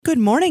Good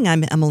morning.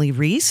 I'm Emily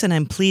Reese, and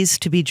I'm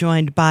pleased to be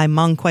joined by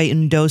Mongkwe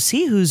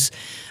Ndosi, who's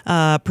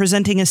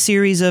presenting a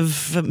series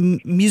of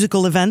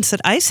musical events at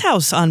Ice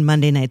House on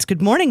Monday nights.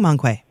 Good morning,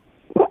 Mongkwe.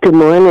 Good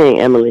morning,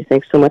 Emily.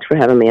 Thanks so much for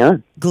having me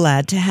on.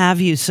 Glad to have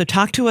you. So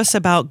talk to us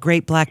about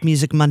Great Black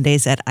Music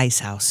Mondays at Ice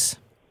House.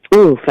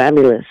 Ooh,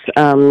 fabulous.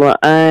 Well,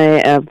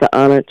 I have the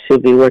honor to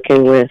be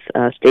working with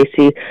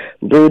Stacey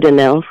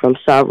Brudenell from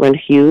Sovereign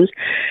Hues,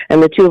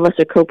 and the two of us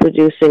are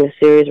co-producing a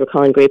series we're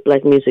calling Great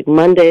Black Music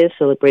Mondays,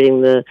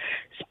 celebrating the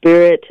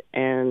spirit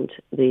and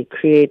the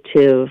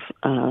creative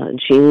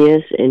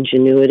genius,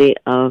 ingenuity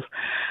of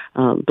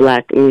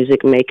black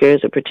music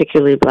makers, or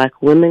particularly black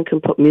women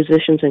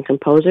musicians and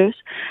composers.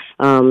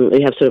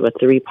 We have sort of a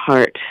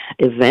three-part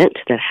event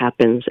that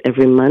happens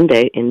every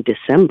Monday in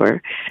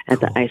December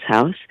at the Ice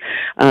House.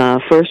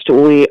 First,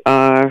 we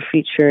are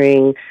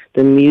featuring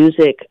the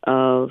music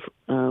of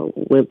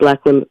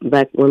black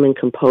women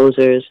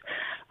composers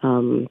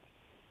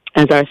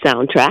as our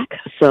soundtrack.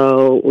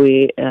 So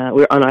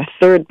we're on our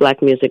third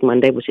Black Music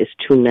Monday, which is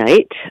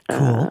tonight,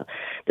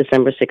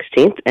 December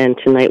 16th. And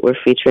tonight we're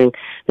featuring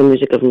the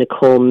music of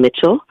Nicole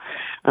Mitchell,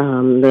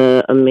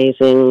 the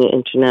amazing,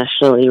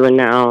 internationally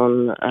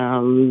renowned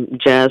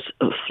jazz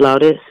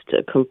flautist,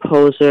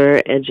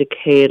 composer,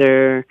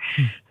 educator,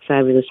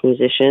 fabulous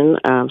musician.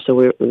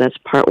 So that's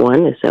part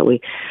one, is that we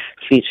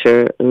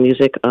feature the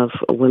music of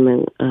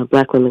women,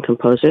 black women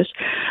composers.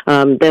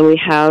 Then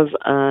we have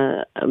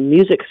a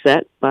music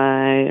set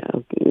by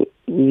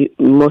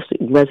mostly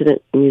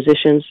resident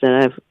musicians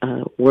that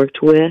I've worked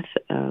with,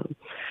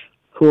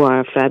 who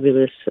are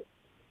fabulous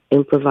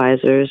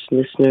improvisers,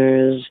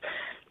 listeners,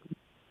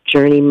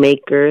 journey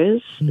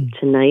makers.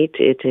 Tonight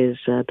it is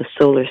the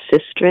Solar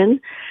Sistren,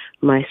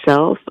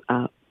 myself,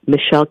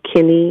 Michelle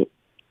Kinney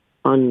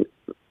on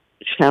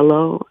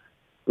cello,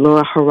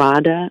 Laura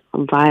Harada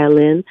on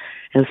violin,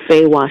 and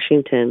Faye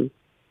Washington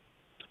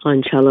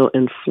on cello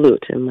and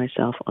flute, and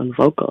myself on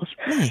vocals.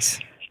 Nice.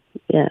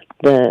 Yeah.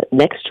 The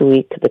next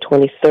week, the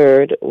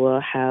 23rd, we'll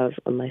have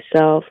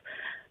myself,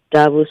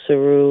 Davu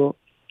Saru,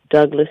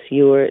 Douglas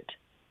Ewart,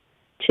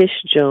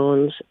 Tish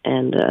Jones,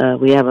 and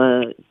we have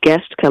a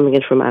guest coming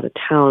in from out of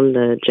town,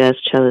 the jazz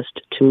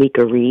cellist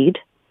Tamika Reed.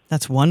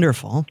 That's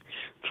wonderful.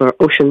 For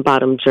Ocean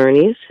Bottom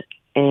Journeys.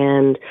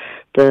 And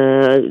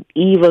the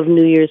eve of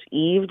New Year's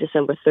Eve,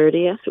 December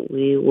 30th,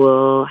 we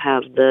will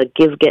have the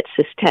Give Get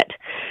Sistet,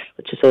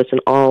 so it's an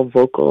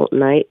all-vocal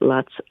night,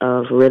 lots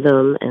of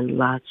rhythm and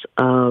lots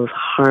of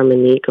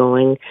harmony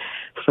going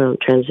from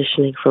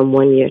transitioning from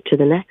one year to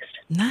the next.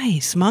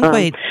 Nice.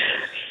 Mongkwe.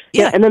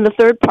 Yeah, and then the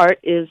third part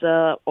is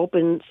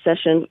open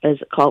session,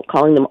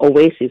 calling them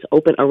Oases,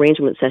 open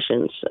arrangement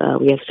sessions.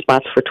 We have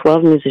spots for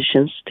 12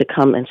 musicians to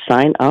come and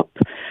sign up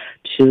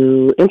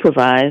to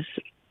improvise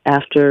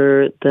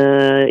after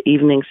the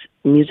evening's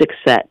music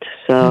set.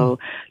 So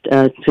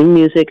through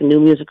music, new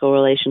musical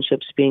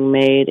relationships being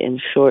made in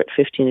short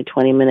 15 to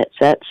 20-minute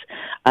sets.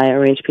 I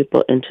arrange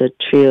people into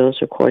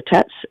trios or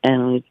quartets,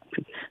 and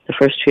the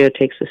first trio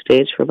takes the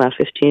stage for about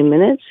 15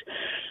 minutes.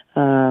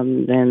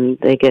 Then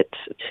they get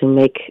to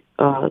make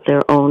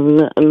their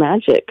own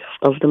magic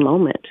of the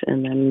moment,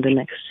 and then the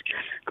next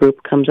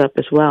group comes up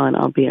as well, and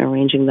I'll be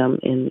arranging them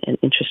in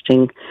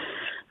interesting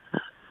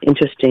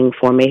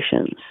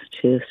formations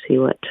to see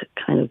what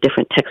kind of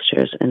different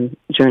textures and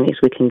journeys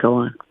we can go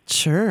on.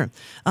 Sure.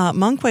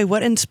 Mongkwe,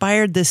 what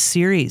inspired this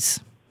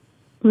series?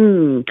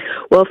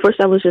 Well, first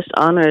I was just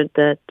honored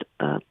that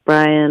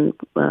Brian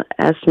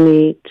asked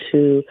me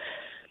to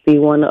be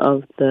one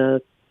of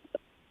the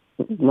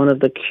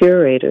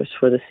curators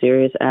for the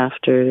series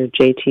after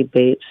J.T.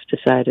 Bates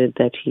decided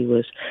that he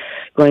was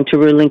going to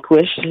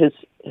relinquish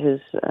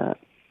his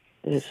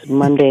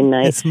Monday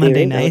night It's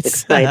Monday nights.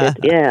 I was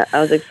excited. I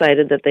was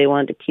excited that they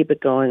wanted to keep it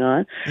going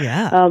on.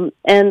 Yeah.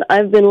 And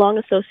I've been long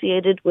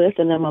associated with,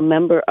 and I'm a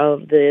member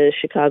of the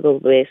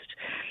Chicago-based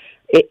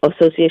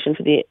Association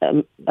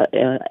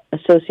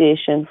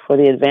for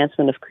the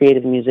Advancement of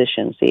Creative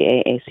Musicians, the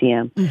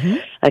AACM. Mm-hmm.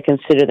 I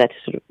consider that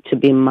to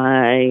be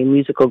my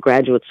musical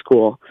graduate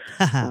school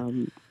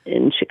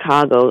in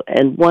Chicago,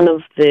 and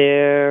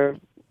the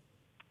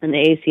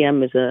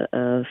AACM is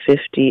a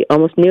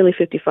almost nearly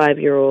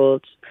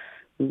 55-year-old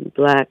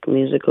black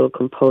musical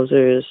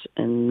composers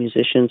and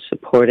musicians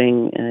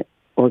supporting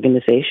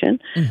organization,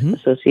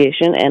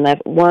 association, and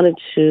I've wanted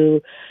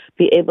to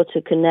be able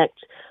to connect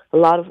a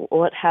lot of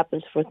what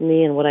happens with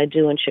me and what I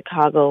do in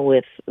Chicago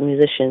with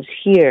musicians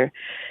here.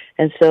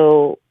 And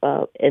so,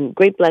 in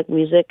Great Black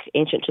Music,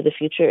 Ancient to the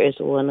Future is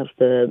one of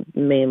the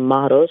main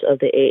mottos of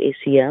the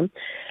AACM.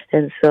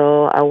 And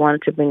so I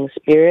wanted to bring the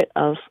spirit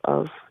of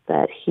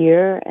that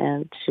here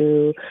and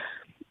to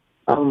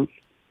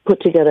put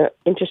together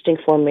interesting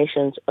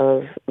formations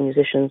of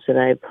musicians that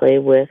I play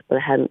with, but I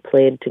hadn't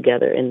played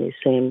together in these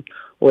same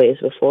ways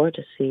before,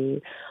 to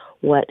see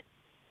what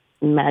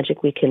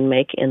magic we can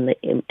make in the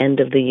end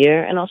of the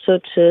year, and also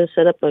to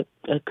set up a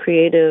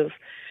creative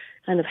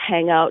kind of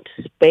hangout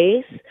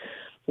space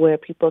where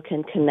people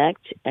can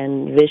connect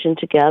and vision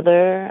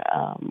together,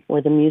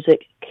 where the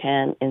music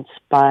can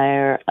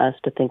inspire us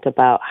to think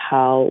about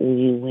how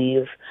we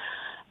weave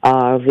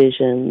our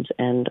visions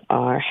and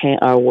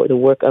the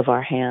work of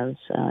our hands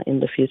in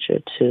the future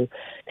to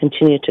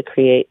continue to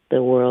create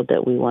the world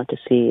that we want to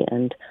see,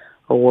 and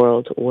a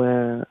world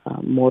where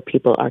more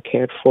people are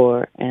cared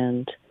for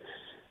and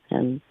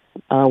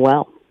are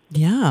well.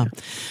 Yeah.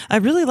 I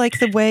really like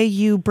the way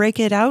you break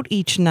it out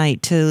each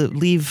night to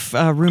leave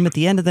room at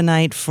the end of the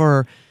night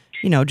for,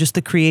 just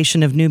the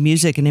creation of new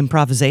music and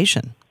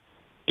improvisation.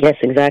 Yes,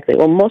 exactly.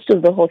 Well, most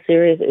of the whole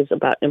series is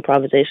about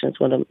improvisation. It's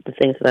one of the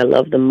things that I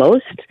love the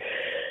most.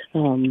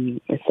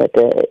 It's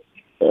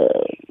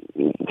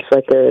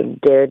like a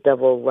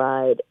daredevil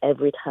ride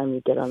every time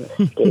you get on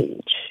the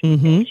stage.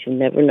 Mm-hmm. You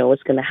never know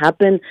what's going to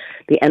happen.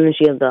 The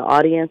energy of the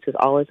audience is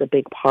always a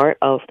big part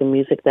of the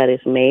music that is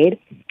made.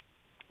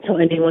 So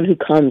anyone who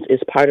comes is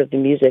part of the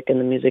music, and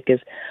the music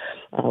is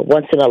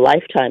once in a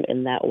lifetime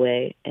in that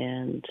way,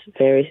 and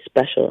very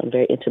special and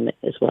very intimate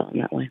as well in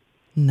that way.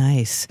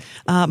 Nice.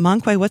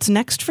 Mankwei, what's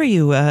next for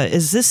you?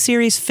 Is this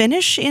series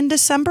finish in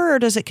December, or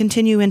does it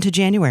continue into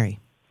January?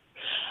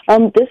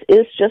 This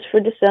is just for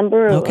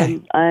December. Okay.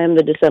 I am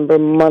the December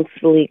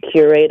monthly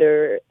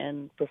curator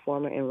and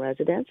performer in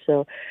residence,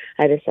 so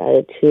I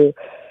decided to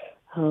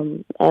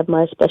add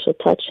my special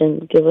touch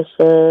and give us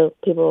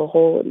people a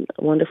whole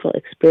wonderful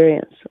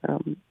experience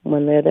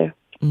when they're there.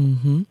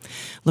 Mm-hmm.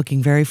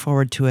 Looking very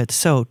forward to it.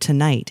 So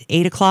tonight,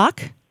 8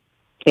 o'clock?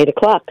 8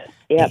 o'clock.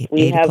 Yeah,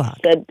 we 8 have o'clock.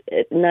 said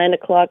at 9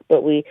 o'clock,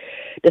 but we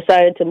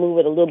decided to move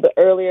it a little bit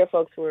earlier.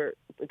 Folks were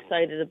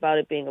excited about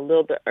it being a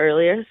little bit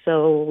earlier,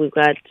 so we've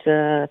got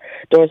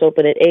doors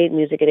open at 8,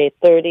 music at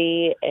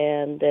 8:30,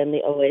 and then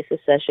the Oasis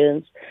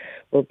sessions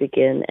will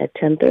begin at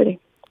 10:30.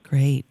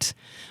 Great.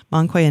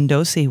 Mankwei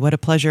Ndosi, what a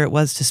pleasure it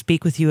was to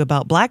speak with you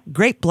about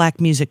Great Black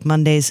Music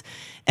Mondays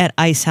at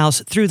Ice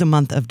House through the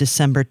month of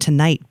December.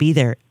 Tonight, be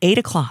there, 8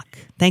 o'clock.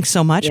 Thanks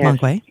so much, Yes.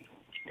 Mankwei.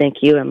 Thank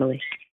you, Emily.